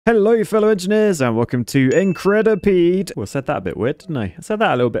Hello fellow engineers and welcome to Incredipede. Well, I said that a bit weird, didn't I? I said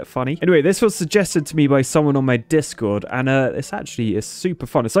that a little bit funny. Anyway, this was suggested to me by someone on my Discord and this actually is super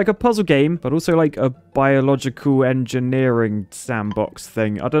fun. It's like a puzzle game, but also like a biological engineering sandbox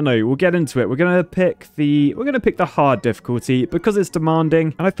thing. I don't know, we'll get into it. We're gonna pick the hard difficulty because it's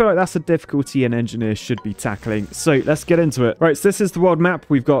demanding and I feel like that's a difficulty an engineer should be tackling. So let's get into it. Right, so this is the world map.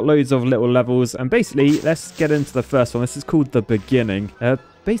 We've got loads of little levels and basically let's get into the first one. This is called the beginning.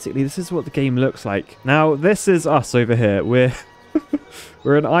 Basically, this is what the game looks like. Now, this is us over here.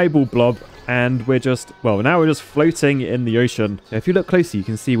 We're an eyeball blob, and we're just, well, now we're just floating in the ocean. If you look closely, you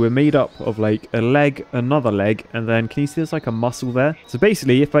can see we're made up of like a leg, another leg, and then can you see there's like a muscle there? So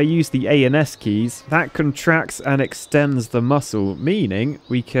basically, if I use the A and S keys, that contracts and extends the muscle, meaning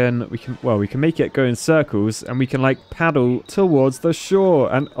we can make it go in circles, and we can like paddle towards the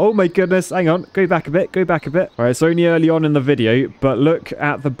shore. And oh my goodness, hang on, go back a bit. All right, it's only early on in the video, but look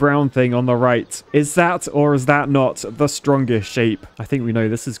at the brown thing on the right. Is that or is that not the strongest shape? I think we know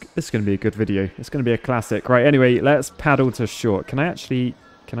this is going to be a good video. It's going to be a classic. Right, anyway, let's paddle to shore. Can I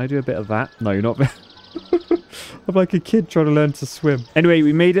do a bit of that? No, not I'm like a kid trying to learn to swim. Anyway,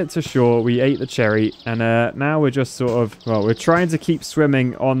 we made it to shore. We ate the cherry. And now we're just sort of, well, we're trying to keep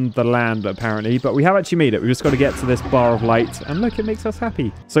swimming on the land, apparently. But we have actually made it. We've just got to get to this bar of light. And look, it makes us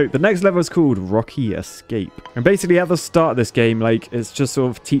happy. So the next level is called Rocky Escape. And basically at the start of this game, like, it's just sort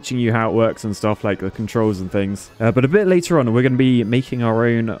of teaching you how it works and stuff, like the controls and things. But a bit later on, we're going to be making our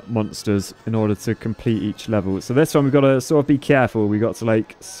own monsters in order to complete each level. So this one, we've got to sort of be careful. We got to,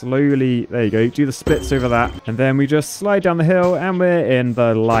 like, slowly, there you go, do the splits over that. And then we just slide down the hill and we're in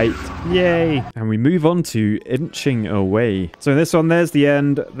the light. Yay! And we move on to inching away. So in this one, there's the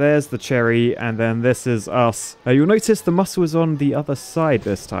end, there's the cherry, and then this is us. You'll notice the muscle is on the other side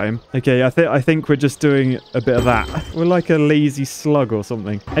this time. Okay, I think we're just doing a bit of that. We're like a lazy slug or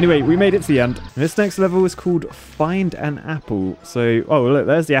something. Anyway, we made it to the end. And this next level is called Find an Apple. So, oh look,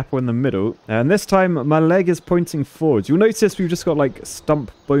 there's the apple in the middle. And this time, my leg is pointing forwards. You'll notice we've just got like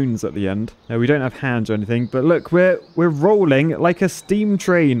stump bones at the end. We don't have hands or anything, but look, we're rolling like a steam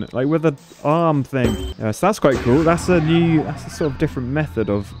train, like with an arm thing. So that's quite cool. That's a sort of different method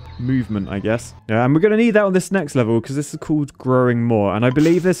of movement, I guess. And we're going to need that on this next level because this is called Growing More. And I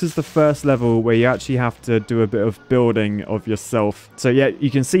believe this is the first level where you actually have to do a bit of building of yourself. So yeah,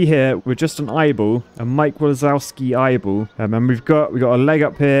 you can see here, we're just an eyeball, a Mike Wazowski eyeball. And we've got a leg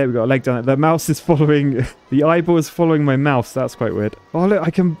up here, we've got a leg down there. The mouse is following, the eyeball is following my mouse. That's quite weird. Oh look,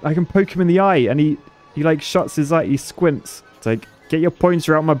 I can poke him in the eye and he like shuts his eye, he squints. It's like, get your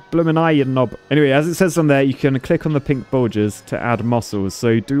pointer out my blooming eye, you knob. Anyway, as it says on there, you can click on the pink bulges to add muscles.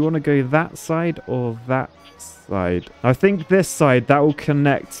 So do we want to go that side or that side? I think this side, that will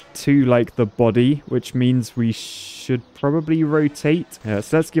connect to like the body, which means we should probably rotate. Yeah,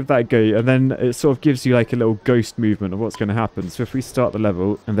 so let's give that a go. And then it sort of gives you like a little ghost movement of what's going to happen. So if we start the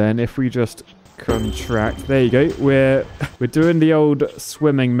level and then if we just contract, there you go, we're doing the old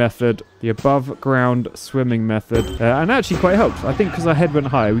swimming method, the above ground swimming method, and actually quite helped, I think, because our head went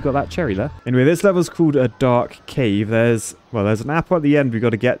higher. We got that cherry there. Anyway, this level's called a dark cave. There's an apple at the end we've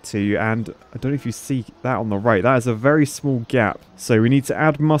got to get to, and I don't know if you see that on the right. That is a very small gap. So we need to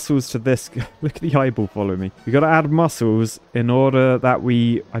add muscles to this. Look at the eyeball following me. We got to add muscles in order that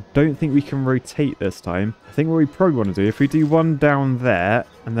I don't think we can rotate this time. I think what we probably want to do, if we do one down there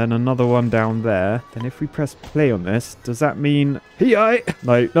and then another one down there, then if we press play on this, does that mean No.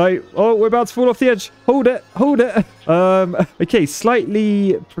 Oh, we're about to fall off the edge. Hold it. Okay,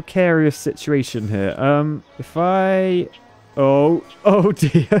 slightly precarious situation here. If I oh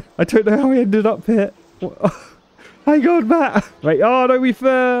dear, I don't know how I ended up here. Hang on, Matt. Right, oh no, we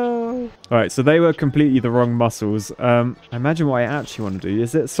fell. All right, so they were completely the wrong muscles. I imagine what I actually want to do.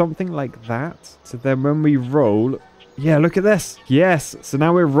 Is it something like that? So then when we roll, yeah, look at this. Yes, so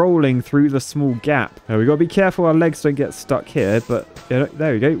now we're rolling through the small gap. Now we got to be careful our legs don't get stuck here, but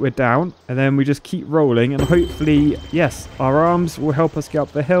there we go, we're down. And then we just keep rolling and hopefully, yes, our arms will help us get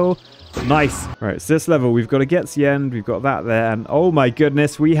up the hill. Nice. Right, so this level, we've got to get to the end. We've got that there. And oh my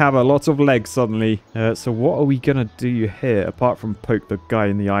goodness, we have a lot of legs suddenly. So what are we going to do here apart from poke the guy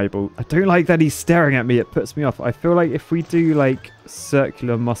in the eyeball? I don't like that he's staring at me. It puts me off. I feel like if we do like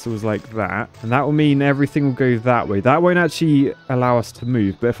circular muscles like that, and that will mean everything will go that way. That won't actually allow us to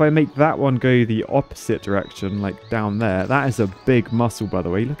move. But if I make that one go the opposite direction, like down there, that is a big muscle, by the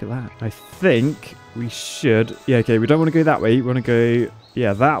way. Look at that. I think we should... Yeah, okay, we don't want to go that way. We want to go...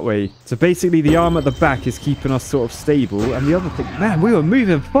 Yeah, that way. So basically the arm at the back is keeping us sort of stable. And the other thing... Man, we were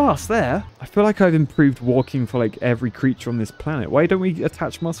moving fast there. I feel like I've improved walking for like every creature on this planet. Why don't we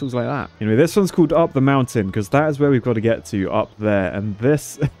attach muscles like that? Anyway, this one's called Up the Mountain because that is where we've got to get to, up there. And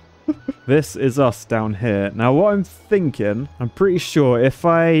this... This is us down here. Now, what I'm thinking, I'm pretty sure if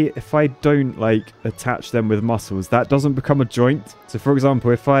I don't, like, attach them with muscles, that doesn't become a joint. So, for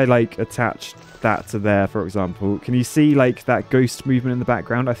example, if I, like, attach that to there, for example, can you see, like, that ghost movement in the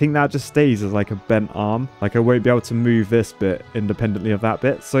background? I think that just stays as, like, a bent arm. Like, I won't be able to move this bit independently of that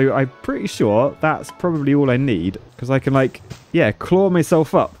bit. So, I'm pretty sure that's probably all I need. Because I can, like, yeah, claw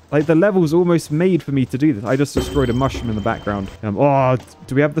myself up. Like, the level's almost made for me to do this. I just destroyed a mushroom in the background. Oh,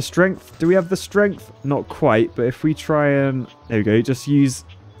 do we have the strength? Do we have the strength? Not quite, but if we try and... There we go. Just use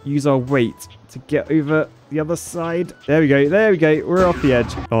our weight to get over the other side. There we go. There we go. We're off the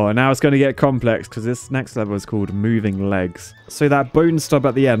edge. Oh, and now it's going to get complex because this next level is called Moving Legs. So that bone stub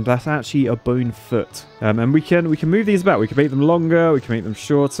at the end, that's actually a bone foot. And we can move these about. We can make them longer. We can make them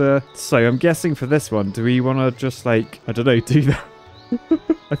shorter. So I'm guessing for this one, do we want to just like, I don't know, do that?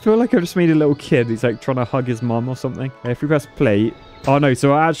 I feel like I've just made a little kid. He's like trying to hug his mum or something. If we press play... Oh no,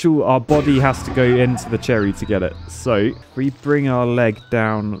 so our body has to go into the cherry to get it. So if we bring our leg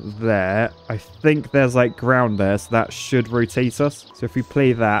down there, I think there's like ground there, so that should rotate us. So if we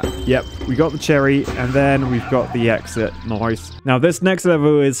play that, yep, we got the cherry and then we've got the exit. Nice. Now this next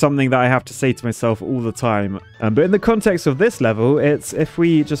level is something that I have to say to myself all the time. But in the context of this level, it's if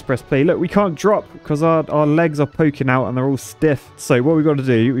we just press play, look, we can't drop because our legs are poking out and they're all stiff. So what we've got to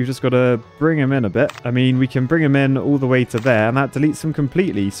do, we've just got to bring them in a bit. I mean, we can bring them in all the way to there and that deletes them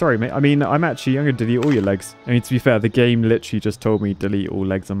completely. Sorry, mate. I mean, I'm going to delete all your legs. I mean, to be fair, the game literally just told me delete all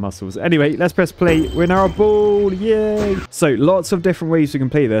legs and muscles. Anyway, let's press play. We're now a ball. Yay. So lots of different ways we can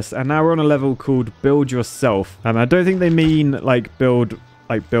play this. And now we're on a level called Build Yourself. I don't think they mean like build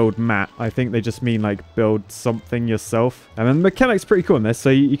mat. I think they just mean like build something yourself. And the mechanic's pretty cool in this.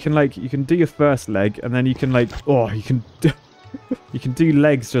 So you can do your first leg and then you can like, oh, you can do... You can do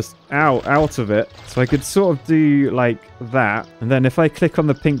legs just out of it. So I could sort of do like that. And then if I click on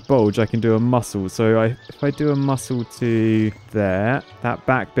the pink bulge, I can do a muscle. So if I do a muscle to there, that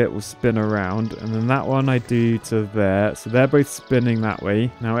back bit will spin around. And then that one I do to there. So they're both spinning that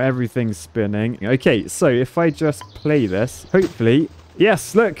way. Now everything's spinning. Okay, so if I just play this, hopefully...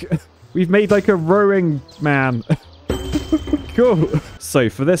 Yes, look! We've made like a rowing man. Cool. So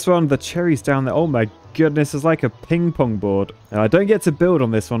for this one, the cherry's down there. Oh my goodness, it's like a ping pong board. I don't get to build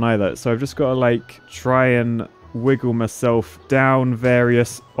on this one either. So I've just got to like try and wiggle myself down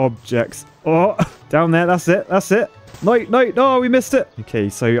various objects. Oh, down there. That's it. That's it. No, we missed it. Okay,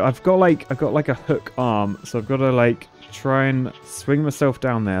 so I've got like a hook arm. So I've got to like try and swing myself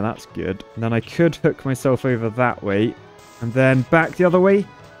down there. That's good. And then I could hook myself over that way and then back the other way.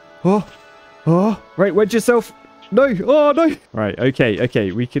 Oh, right, wedge yourself. No, oh no. Right,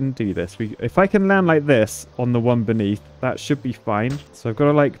 okay, we can do this. If I can land like this on the one beneath, that should be fine. So I've got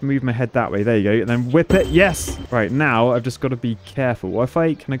to like move my head that way. There you go. And then whip it. Yes. Right, now I've just got to be careful. What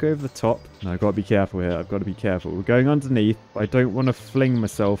if can I go over the top? No, I've got to be careful here. I've got to be careful. We're going underneath. I don't want to fling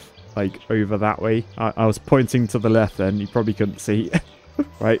myself like over that way. I was pointing to the left then. You probably couldn't see.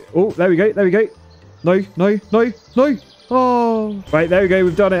 Right. Oh, there we go. No. Oh, right, there we go.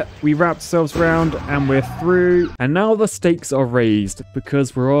 We've done it. We wrapped ourselves around and we're through. And now the stakes are raised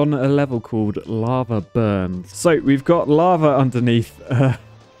because we're on a level called Lava Burns. So we've got lava underneath.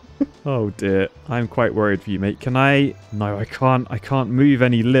 Oh dear, I'm quite worried for you, mate. Can I? No, I can't move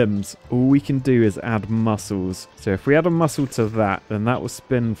any limbs. All we can do is add muscles. So if we add a muscle to that, then that will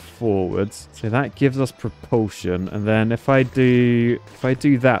spin forwards. So that gives us propulsion. And then if I do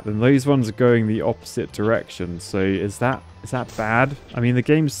that, then those ones are going the opposite direction. So is that bad? I mean, the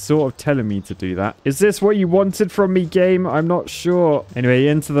game's sort of telling me to do that. Is this what you wanted from me, game? I'm not sure. Anyway,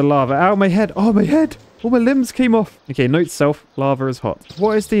 into the lava. Ow, my head. Oh, my head. All my limbs came off. Okay, note self. Lava is hot.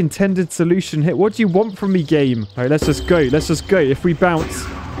 What is the intended solution here? What do you want from me, game? All right, let's just go. If we bounce.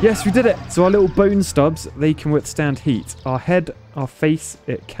 Yes, we did it. So our little bone stubs, they can withstand heat. Our head, our face,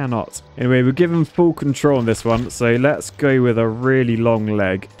 it cannot. Anyway, we're given full control on this one. So let's go with a really long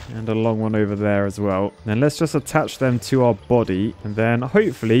leg and a long one over there as well. Then let's just attach them to our body. And then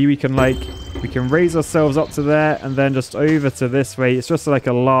hopefully we can raise ourselves up to there and then just over to this way. It's just like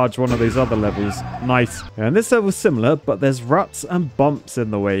a large one of those other levels. Nice. And this level's similar, but there's ruts and bumps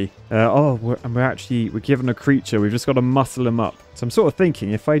in the way. We're given a creature. We've just got to muscle him up. So I'm sort of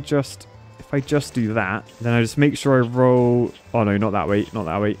thinking if if I just do that, then I just make sure I roll... Oh, no, not that way. Not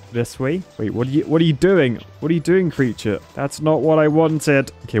that way. This way. Wait, what are you doing? What are you doing, creature? That's not what I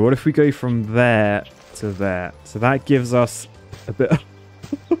wanted. Okay, what if we go from there to there? So that gives us a bit...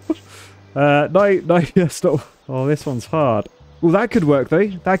 no, that's not... Oh, this one's hard. Oh, that could work, though.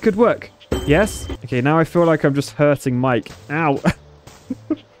 That could work. Yes. Okay, now I feel like I'm just hurting Mike. Ow.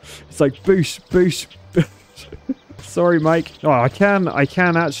 It's like boosh, boosh, boosh. Sorry, Mike. Oh, I can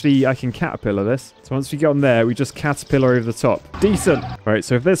caterpillar this. So once we get on there, we just caterpillar over the top. Decent. All right,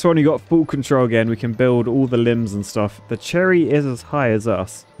 so if this one you got full control again, we can build all the limbs and stuff. The cherry is as high as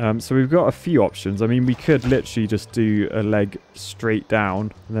us. So we've got a few options. I mean, we could literally just do a leg straight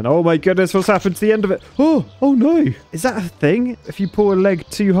down. And then, oh my goodness, what's happened to the end of it? Oh no. Is that a thing? If you pull a leg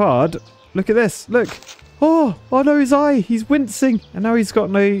too hard, look at this. Look. Oh no, his eye. He's wincing. And now he's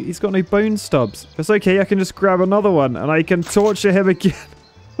got no bone stubs. It's okay. I can just grab another one and I can torture him again.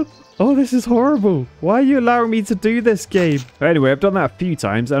 Oh, this is horrible. Why are you allowing me to do this game? But anyway, I've done that a few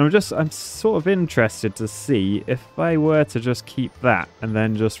times and I'm sort of interested to see if I were to just keep that and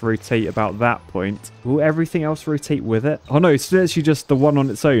then just rotate about that point. Will everything else rotate with it? Oh no, it's literally just the one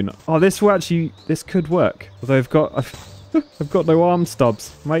on its own. Oh, this could work. Although I've got no arm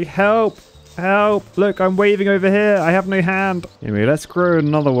stubs. Mate, help. Help! Look, I'm waving over here. I have no hand. Anyway, let's grow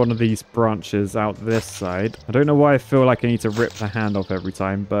another one of these branches out this side. I don't know why I feel like I need to rip the hand off every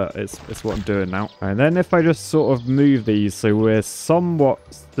time, but it's what I'm doing now. And then if I just sort of move these so we're somewhat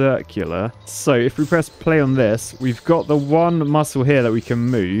circular. So if we press play on this, we've got the one muscle here that we can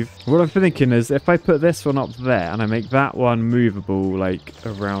move. What I'm thinking is if I put this one up there and I make that one movable like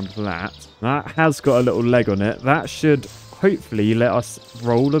around that has got a little leg on it. That should... hopefully let us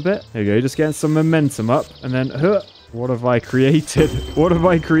roll a bit. There you go, just getting some momentum up. And then, what have I created? What have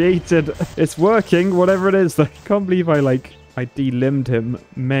I created? It's working, whatever it is. I can't believe I de-limbed him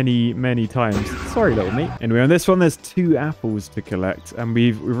many times. Sorry, little mate. Anyway, on this one, there's 2 apples to collect. And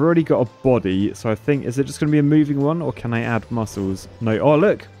we've already got a body. So I think, is it just going to be a moving one? Or can I add muscles? No. Oh,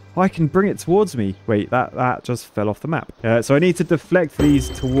 look. Oh, I can bring it towards me. Wait, that just fell off the map. So I need to deflect these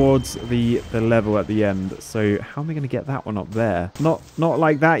towards the level at the end. So how am I going to get that one up there? Not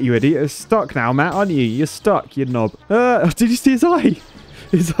like that, you idiot. You're stuck now, Matt, aren't you? You're stuck, you knob. Did you see his eye?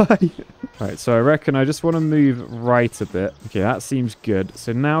 His eye. All right, so I reckon I just want to move right a bit. Okay, that seems good.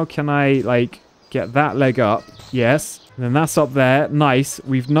 So now can I, get that leg up? Yes. And then that's up there. Nice.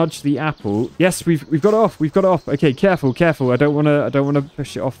 We've nudged the apple. Yes, we've got it off. We've got it off. Okay, careful. I don't want to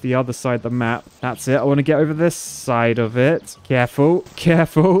push it off the other side of the map. That's it. I want to get over this side of it. Careful.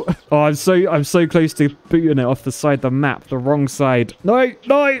 Oh, I'm so close to booting it off the side of the map. The wrong side. No.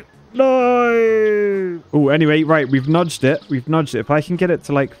 Oh, anyway, right. We've nudged it. If I can get it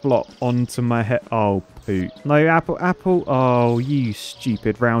to flop onto my head. Oh, poo. No, apple. Oh, you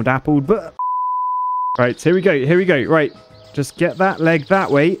stupid round apple. But right, here we go. Right, just get that leg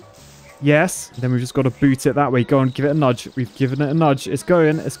that way. Yes. Then we've just got to boot it that way. Go on, give it a nudge. We've given it a nudge. It's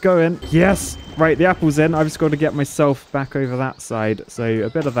going. Yes. Right, the apple's in. I've just got to get myself back over that side. So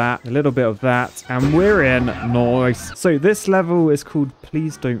a bit of that, a little bit of that, and we're in. Nice. So this level is called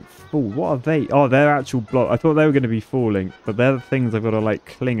Please Don't Fall. What are they? Oh, they're actual block. I thought they were going to be falling, but they're the things I've got to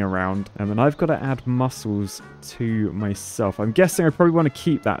cling around. And I've got to add muscles to myself. I'm guessing I probably want to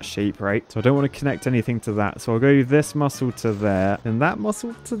keep that shape, right? So I don't want to connect anything to that. So I'll go this muscle to there and that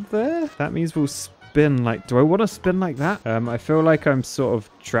muscle to there. That means we'll spin do I want to spin like that? I feel like I'm sort of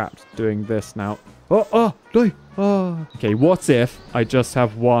trapped doing this now. Oh, no. Oh. Okay, what if I just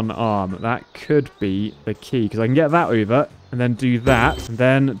have one arm? That could be the key because I can get that over and then do that and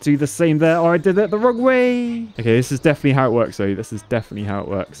then do the same there. Oh, I did it the wrong way. Okay, this is definitely how it works though. This is definitely how it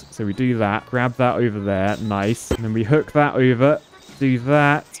works. So we do that, grab that over there. Nice. And then we hook that over, do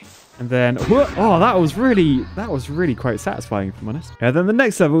that. And then, oh, that was really quite satisfying, if I'm honest. And then the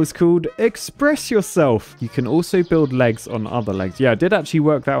next level is called Express Yourself. You can also build legs on other legs. Yeah, I did actually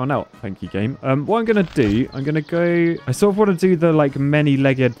work that one out. Thank you, game. What I'm going to do, I'm going to go... I sort of want to do the,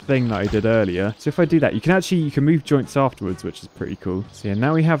 many-legged thing that I did earlier. So if I do that, you can move joints afterwards, which is pretty cool. So yeah,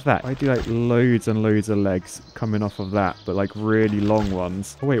 now we have that. I do, loads and loads of legs coming off of that, but, really long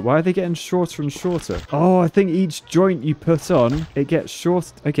ones. Oh, wait, why are they getting shorter and shorter? Oh, I think each joint you put on, it gets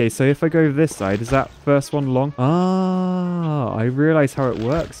short. Okay, so if I go this side, is that first one long? Ah, I realize how it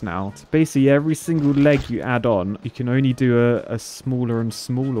works now. So basically, every single leg you add on, you can only do a smaller and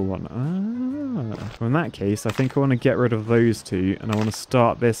smaller one. Ah. Well, in that case, I think I want to get rid of those two, and I want to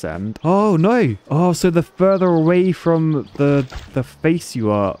start this end. Oh, no. Oh, so the further away from the face you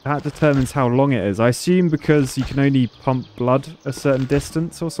are, that determines how long it is. I assume because you can only pump blood a certain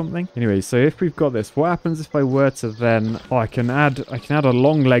distance or something. Anyway, so if we've got this, what happens if I were to then... Oh, I can add a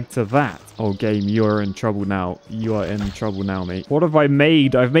long leg to to that. Oh, game, you're in trouble now. You are in trouble now, mate. What have I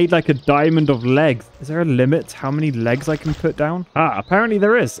made? I've made like a diamond of legs. Is there a limit to how many legs I can put down? Ah, apparently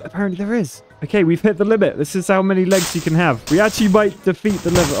there is. Apparently there is. Okay, we've hit the limit. This is how many legs you can have. We actually might defeat the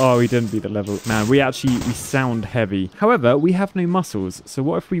level. Oh, we didn't beat the level. Man, we sound heavy. However, we have no muscles. So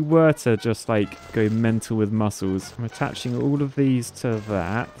what if we were to just like go mental with muscles? I'm attaching all of these to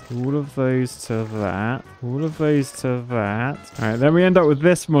that. All of those to that. All of those to that. All right, then we end up with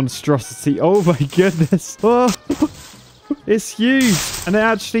this monstrosity. Oh my goodness. Oh. It's huge, and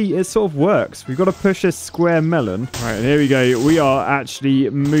it sort of works. We've got to push this square melon. All right, here we go. We are actually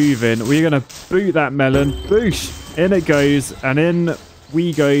moving. We're going to boot that melon. Boosh. In it goes, and in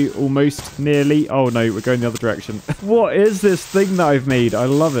we go almost nearly. Oh no, we're going the other direction. What is this thing that I've made? I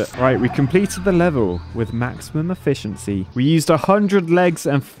love it. Right, we completed the level with maximum efficiency. We used 100 legs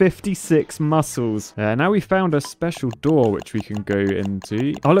and 56 muscles. Now we found a special door which we can go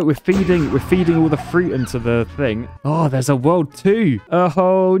into. Oh look, we're feeding all the fruit into the thing. Oh, there's a world too. A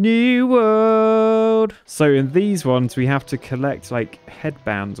whole new world. So in these ones we have to collect like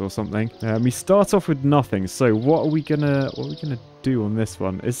headbands or something. We start off with nothing. So what are we gonna do on this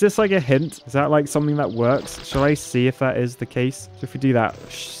one? Is this like a hint? Is that like something that works? Shall I see if that is the case? So if we do that,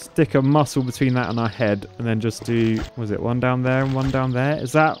 stick a muscle between that and our head, and then just do, was it one down there and one down there?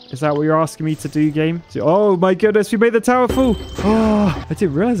 Is that what you're asking me to do, game? So, oh my goodness, we made the tower full. Oh, I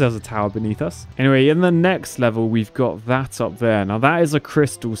didn't realize there was a tower beneath us. Anyway, in the next level, we've got that up there. Now that is a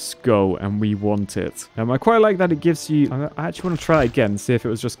crystal skull, and we want it. I quite like that it gives you, I actually want to try it again, see if it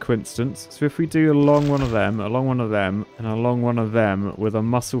was just coincidence. So if we do along one of them, and along one of them with a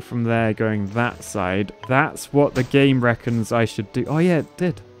muscle from there going that side, that's what the game reckons I should do. Oh yeah, it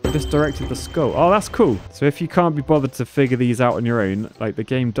did. It just directed the skull. Oh, that's cool. So if you can't be bothered to figure these out on your own, like the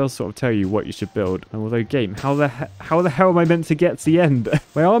game does sort of tell you what you should build. And although game, how the hell am I meant to get to the end?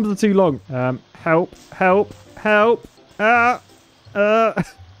 My arms are too long. Help.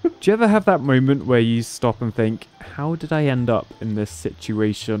 Do you ever have that moment where you stop and think, how did I end up in this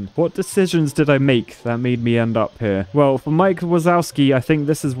situation? What decisions did I make that made me end up here? Well, for Mike Wazowski, I think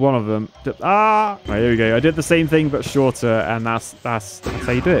this is one of them. Right, here we go. I did the same thing but shorter, and that's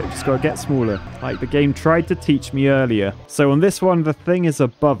how you do it. Just gotta get smaller, like the game tried to teach me earlier. So on this one, the thing is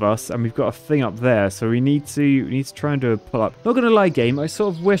above us, and we've got a thing up there. So we need to try and do a pull up. Not gonna lie, game. I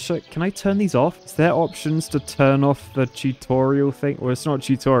sort of wish. Can I turn these off? Is there options to turn off the tutorial thing? Well, it's not a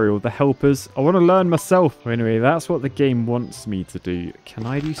tutorial. The helpers. I want to learn myself. Well, anyway, that's what the game wants me to do. Can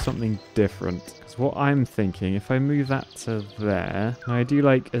I do something different? Because what I'm thinking, if I move that to there, can I do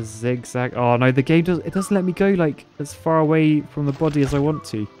like a zigzag? Oh no, the game doesn't let me go like as far away from the body as I want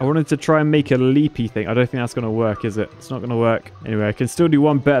to. I wanted to try and make a leapy thing. I don't think that's going to work, is it? It's not going to work. Anyway, I can still do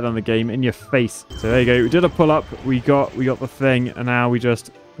one better than the game. In your face. So there you go. We did a pull up. We got the thing, and now we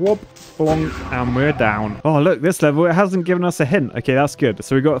just whoop, blong, and we're down. Oh, look, this level, it hasn't given us a hint. Okay, that's good.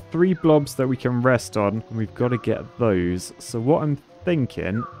 So we've got 3 blobs that we can rest on, and we've got to get those. So what I'm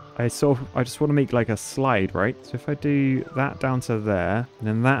thinking, I just want to make like a slide, right? So if I do that down to there, and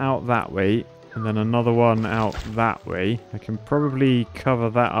then that out that way, and then another one out that way, I can probably cover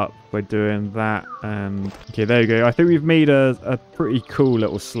that up by doing that. And okay, there you go. I think we've made a pretty cool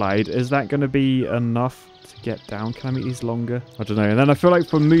little slide. Is that going to be enough to get down? Can I make these longer? I don't know. And then I feel like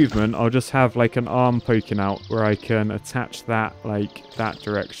for movement, I'll just have like an arm poking out where I can attach that like that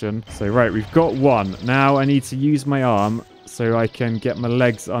direction. So right, we've got one. Now I need to use my arm so I can get my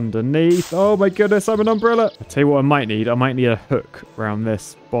legs underneath. Oh my goodness, I'm an umbrella. I'll tell you what I might need. I might need a hook around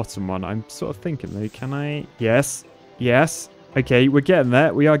this bottom one. I'm sort of thinking though, can I? Yes. Okay, we're getting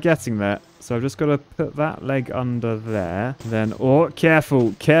there. We are getting there. So I've just got to put that leg under there. Then, oh,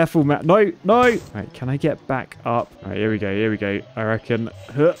 careful, Matt. No. Right, can I get back up? All right, here we go. I reckon.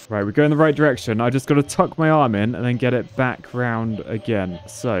 Right, we're going the right direction. I just got to tuck my arm in and then get it back round again.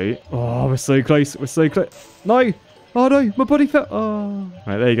 So, oh, we're so close. No. Oh no, my body fell. Oh.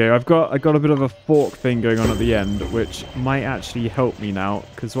 Right, there you go. I got a bit of a fork thing going on at the end, which might actually help me now.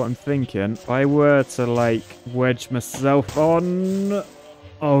 Because what I'm thinking, if I were to like wedge myself on.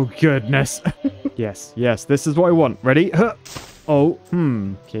 Oh goodness. Yes, this is what I want. Ready? Oh,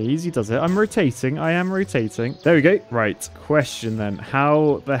 okay, easy does it. I am rotating. There we go. Right, question then.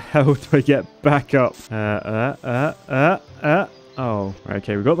 How the hell do I get back up? Oh,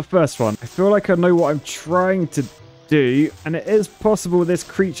 okay, we got the first one. I feel like I know what I'm trying to do, and it is possible this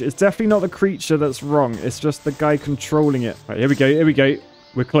creature, it's definitely not the creature that's wrong, it's just the guy controlling it. Right, here we go.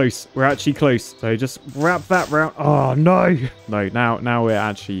 We're close. We're actually close. So just wrap that round. Oh, no. No, now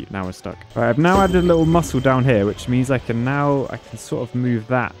we're stuck. All right, I've now added a little muscle down here, which means I can sort of move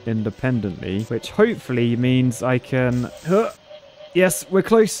that independently, which hopefully means I can... Yes, we're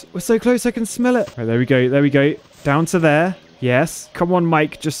close. We're so close. I can smell it. Right, there we go. There we go. Down to there. Yes. Come on,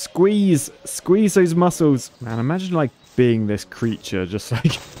 Mike. Just squeeze. Squeeze those muscles. Man, imagine like being this creature. Just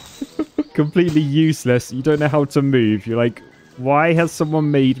like completely useless. You don't know how to move. You're like, why has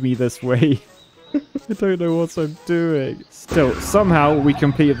someone made me this way? I don't know what I'm doing. Still, somehow we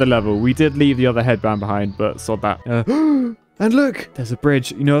completed the level. We did leave the other headband behind, but sod that. And look, there's a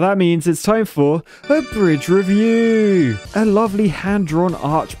bridge. You know what that means? It's time for a bridge review. A lovely hand-drawn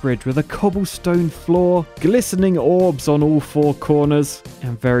arch bridge with a cobblestone floor, glistening orbs on all four corners,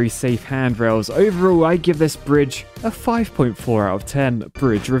 and very safe handrails. Overall, I give this bridge a 5.4 out of 10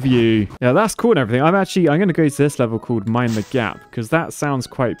 bridge review. Now, that's cool and everything. I'm going to go to this level called Mind the Gap, because that sounds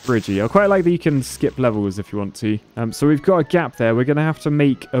quite bridgy. I quite like that you can skip levels if you want to. So we've got a gap there. We're going to have to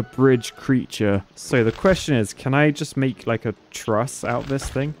make a bridge creature. So the question is, can I just make like a truss out of this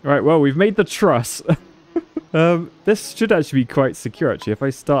thing? All right, well, we've made the truss. This should actually be quite secure, actually, if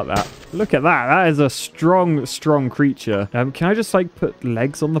I start that. Look at that. That is a strong, strong creature. Can I just, like, put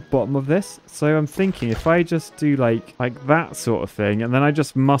legs on the bottom of this? So I'm thinking if I just do, like that sort of thing, and then I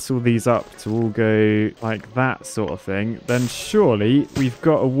just muscle these up to all go like that sort of thing, then surely we've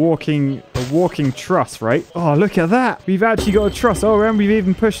got a walking truss, right? Oh, look at that. We've actually got a truss. Oh, and we've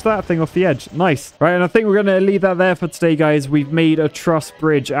even pushed that thing off the edge. Nice. Right, and I think we're going to leave that there for today, guys. We've made a truss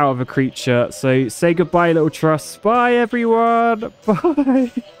bridge out of a creature. So say goodbye, little truss. Bye, everyone.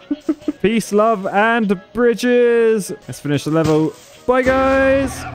 Bye. Peace, love, and bridges. Let's finish the level. Bye, guys.